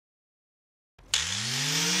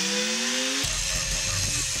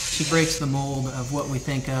She breaks the mold of what we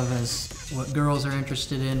think of as what girls are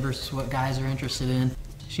interested in versus what guys are interested in.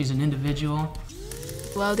 She's an individual.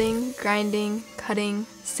 Welding, grinding, cutting,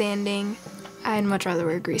 sanding. I'd much rather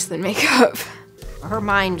wear grease than makeup. Her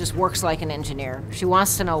mind just works like an engineer. She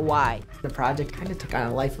wants to know why. The project kind of took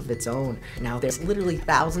on a life of its own. Now there's literally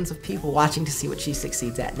thousands of people watching to see what she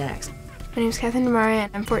succeeds at next. My name is Kathryn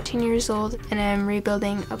and I'm 14 years old and I'm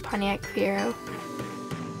rebuilding a Pontiac Fiero.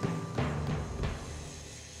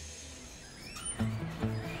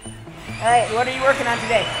 All right, what are you working on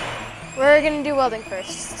today? We're gonna do welding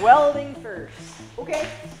first. Welding first. Okay.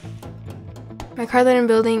 My car that I'm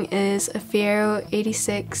building is a Fiero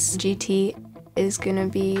 86 GT. It's gonna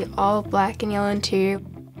be all black and yellow interior.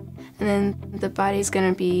 And then the body's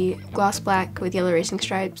gonna be gloss black with yellow racing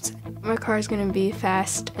stripes. My car is gonna be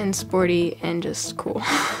fast and sporty and just cool.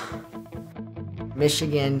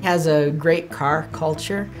 Michigan has a great car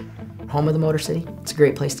culture. Home of the Motor City. It's a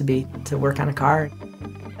great place to be, to work on a car.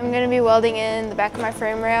 I'm gonna be welding in the back of my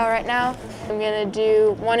frame rail right now. I'm gonna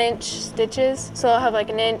do 1-inch stitches. So I'll have like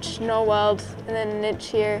an inch, no weld, and then an inch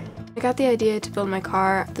here. I got the idea to build my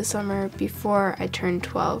car the summer before I turned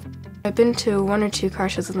 12. I've been to 1 or 2 car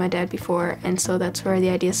shows with my dad before, and so that's where the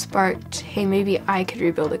idea sparked, hey, maybe I could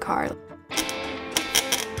rebuild a car.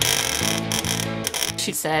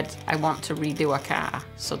 She said, I want to redo a car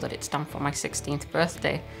so that it's done for my 16th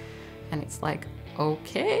birthday. And it's like,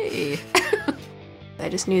 okay. I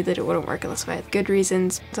just knew that it wouldn't work unless I had good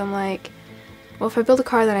reasons. So I'm like, well, if I build a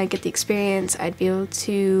car, then I'd get the experience. I'd be able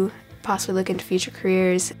to possibly look into future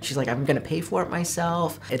careers. She's like, I'm gonna pay for it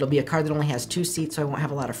myself. It'll be a car that only has 2 seats, so I won't have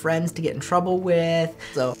a lot of friends to get in trouble with.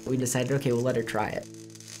 So we decided, okay, we'll let her try it.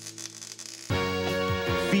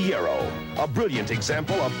 Fiero, a brilliant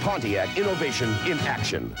example of Pontiac innovation in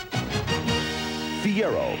action.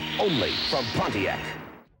 Fiero, only from Pontiac.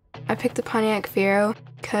 I picked the Pontiac Fiero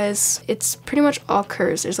because it's pretty much all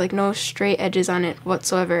curves. There's like no straight edges on it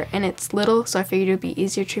whatsoever, and it's little, so I figured it would be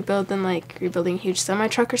easier to rebuild than like rebuilding a huge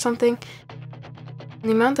semi-truck or something. And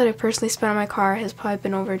the amount that I personally spent on my car has probably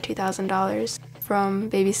been over $2,000 from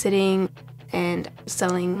babysitting and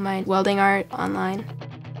selling my welding art online.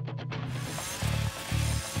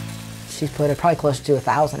 She's put probably close to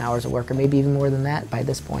 1,000 hours of work, or maybe even more than that by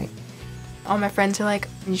this point. All my friends are like,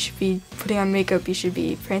 you should be putting on makeup, you should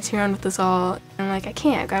be prancing around with us all. And I'm like, I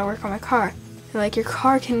can't, I've gotta work on my car. They're like, your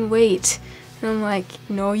car can wait. And I'm like,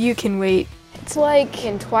 no, you can wait. It's like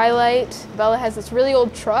in Twilight, Bella has this really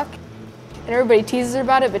old truck, and everybody teases her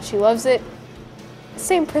about it, but she loves it.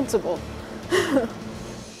 Same principle.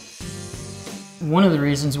 One of the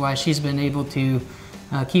reasons why she's been able to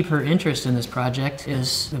keep her interest in this project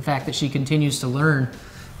is the fact that she continues to learn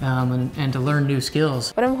and to learn new skills.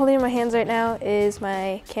 What I'm holding in my hands right now is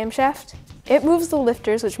my camshaft. It moves the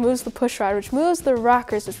lifters, which moves the push rod, which moves the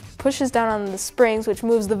rockers, which pushes down on the springs, which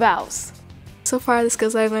moves the valves. So far, the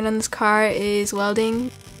skills I've learned on this car is welding,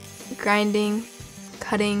 grinding,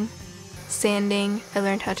 cutting, sanding. I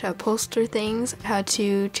learned how to upholster things, how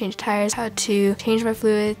to change tires, how to change my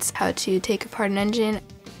fluids, how to take apart an engine.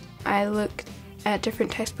 I looked at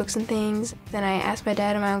different textbooks and things. Then I asked my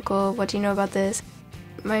dad and my uncle, what do you know about this?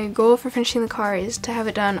 My goal for finishing the car is to have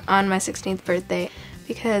it done on my 16th birthday,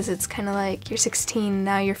 because it's kind of like, you're 16,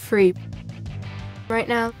 now you're free. Right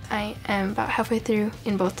now, I am about halfway through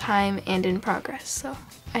in both time and in progress, so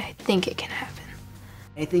I think it can happen.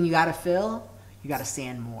 Anything you gotta fill, you gotta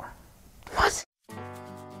sand more. What?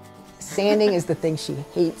 Sanding is the thing she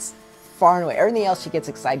hates far and away. Everything else she gets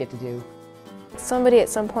excited to do. Somebody at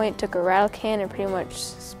some point took a rattle can and pretty much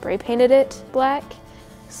spray painted it black.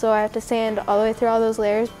 So I have to sand all the way through all those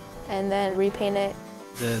layers and then repaint it.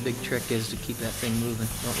 The big trick is to keep that thing moving.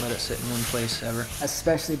 Don't let it sit in one place ever.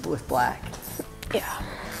 Especially with black. Yeah.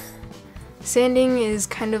 Sanding is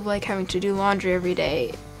kind of like having to do laundry every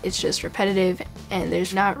day. It's just repetitive and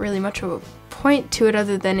there's not really much of a point to it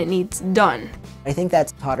other than it needs done. I think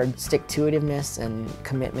that's taught her stick-to-itiveness and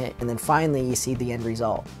commitment, and then finally you see the end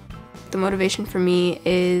result. The motivation for me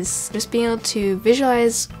is just being able to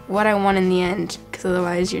visualize what I want in the end, because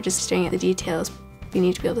otherwise you're just staring at the details. You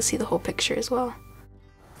need to be able to see the whole picture as well.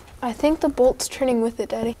 I think the bolt's turning with it,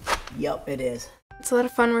 Daddy. Yep, it is. It's a lot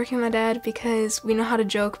of fun working with my dad because we know how to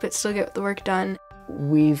joke but still get the work done.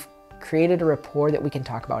 We've created a rapport that we can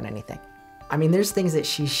talk about anything. I mean, there's things that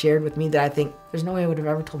she shared with me that I think there's no way I would have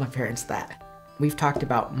ever told my parents that. We've talked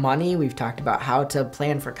about money, we've talked about how to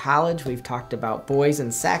plan for college, we've talked about boys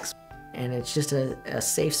and sex. And it's just a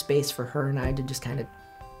safe space for her and I to just kind of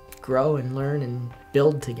grow and learn and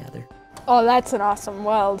build together. Oh, that's an awesome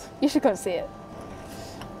weld. You should come see it.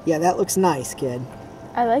 Yeah, that looks nice, kid.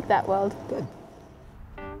 I like that weld. Good.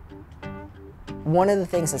 One of the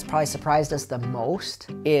things that's probably surprised us the most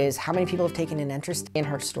is how many people have taken an interest in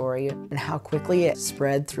her story and how quickly it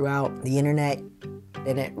spread throughout the internet.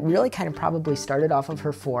 And it really kind of probably started off of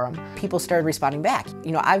her forum. People started responding back.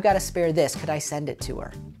 You know, I've got to spare this, could I send it to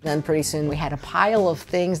her? Then pretty soon we had a pile of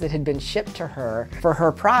things that had been shipped to her for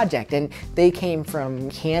her project. And they came from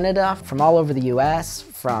Canada, from all over the US,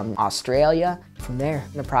 from Australia. From there,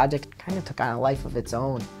 the project kind of took on a life of its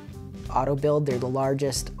own. Auto Build, they're the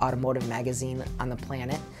largest automotive magazine on the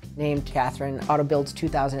planet, named Kathryn Auto Build's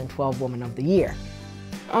 2012 Woman of the Year.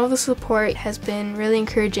 All the support has been really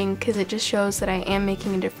encouraging because it just shows that I am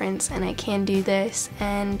making a difference and I can do this.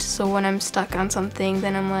 And so when I'm stuck on something,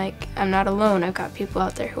 then I'm like, I'm not alone. I've got people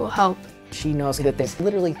out there who will help. She knows that there's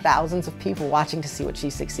literally thousands of people watching to see what she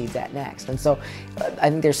succeeds at next. And so I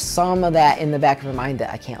think there's some of that in the back of her mind that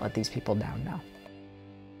I can't let these people down now.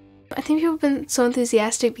 I think people have been so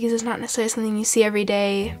enthusiastic because it's not necessarily something you see every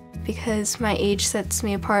day, because my age sets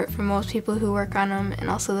me apart from most people who work on them, and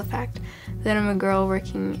also the fact that I'm a girl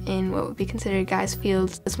working in what would be considered guys'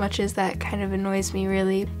 fields. As much as that kind of annoys me,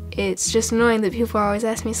 really, it's just annoying that people are always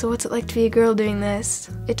asking me, so what's it like to be a girl doing this?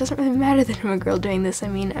 It doesn't really matter that I'm a girl doing this. I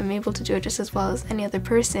mean, I'm able to do it just as well as any other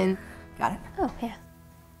person. Got it? Oh, yeah.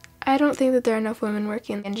 I don't think that there are enough women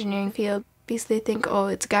working in the engineering field because they think, oh,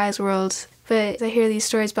 it's guys' world. But I hear these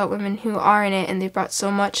stories about women who are in it and they've brought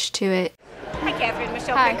so much to it. Hi, Kathryn.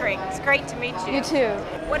 Michelle Hi. Pickering. It's great to meet you. You too.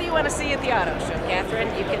 What do you want to see at the auto show,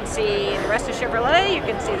 Kathryn? You can see the rest of Chevrolet. You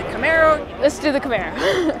can see the Camaro. Let's do the Camaro.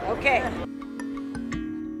 Okay.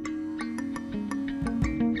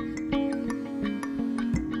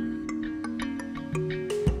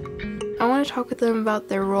 I want to talk with them about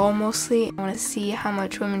their role mostly. I want to see how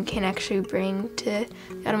much women can actually bring to the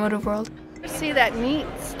automotive world. See that neat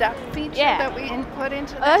step feature that we put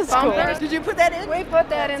into the That's bumper? cool. Did you put that in? We put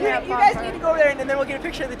that in that You bumper. guys need to go over there and then we'll get a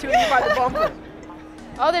picture of the two of you by the bumper.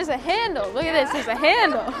 Oh, there's a handle. Look at this. There's a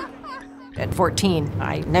handle. At 14,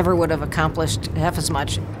 I never would have accomplished half as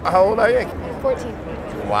much. How old are you? 14.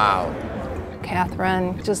 Wow.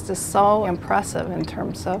 Kathryn just is so impressive in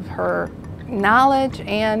terms of her knowledge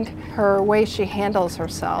and her way she handles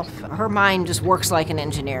herself. Her mind just works like an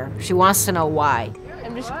engineer. She wants to know why.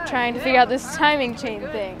 I'm just trying to figure out this timing chain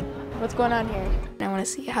thing. What's going on here? I want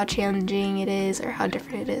to see how challenging it is or how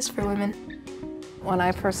different it is for women. When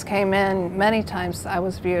I first came in, many times I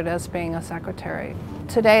was viewed as being a secretary.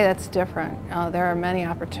 Today that's different. There are many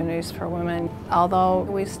opportunities for women, although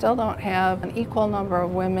we still don't have an equal number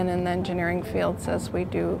of women in the engineering fields as we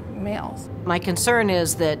do males. My concern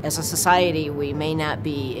is that as a society we may not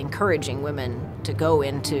be encouraging women to go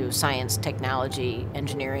into science, technology,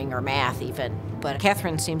 engineering, or math even. But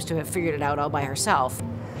Kathryn seems to have figured it out all by herself.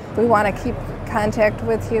 We want to keep contact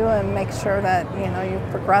with you and make sure that you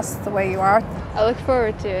progress the way you are. I look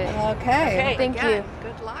forward to it. Okay. Thank you.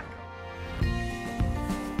 Good luck.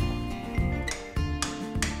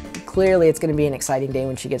 Clearly it's going to be an exciting day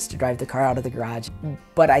when she gets to drive the car out of the garage,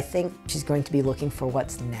 but I think she's going to be looking for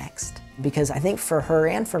what's next. Because I think for her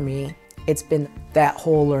and for me, it's been that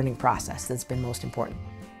whole learning process that's been most important.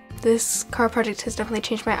 This car project has definitely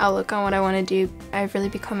changed my outlook on what I want to do. I've really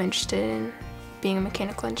become interested in being a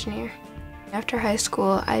mechanical engineer. After high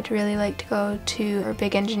school, I'd really like to go to a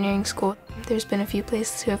big engineering school. There's been a few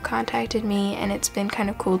places who have contacted me, and it's been kind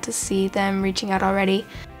of cool to see them reaching out already.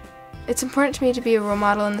 It's important to me to be a role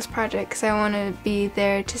model in this project because I want to be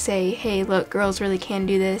there to say, hey, look, girls really can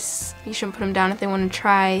do this. You shouldn't put them down if they want to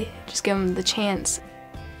try. Just give them the chance.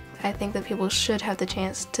 I think that people should have the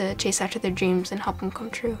chance to chase after their dreams and help them come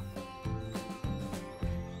true.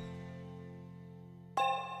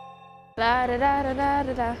 Da da da da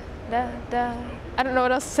da da da da. I don't know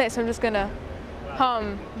what else to say, so I'm just gonna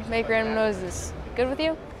hum, make random noises. Good with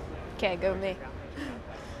you? Okay, good with me.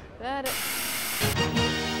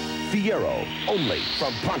 Fiero, only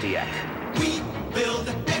from Pontiac.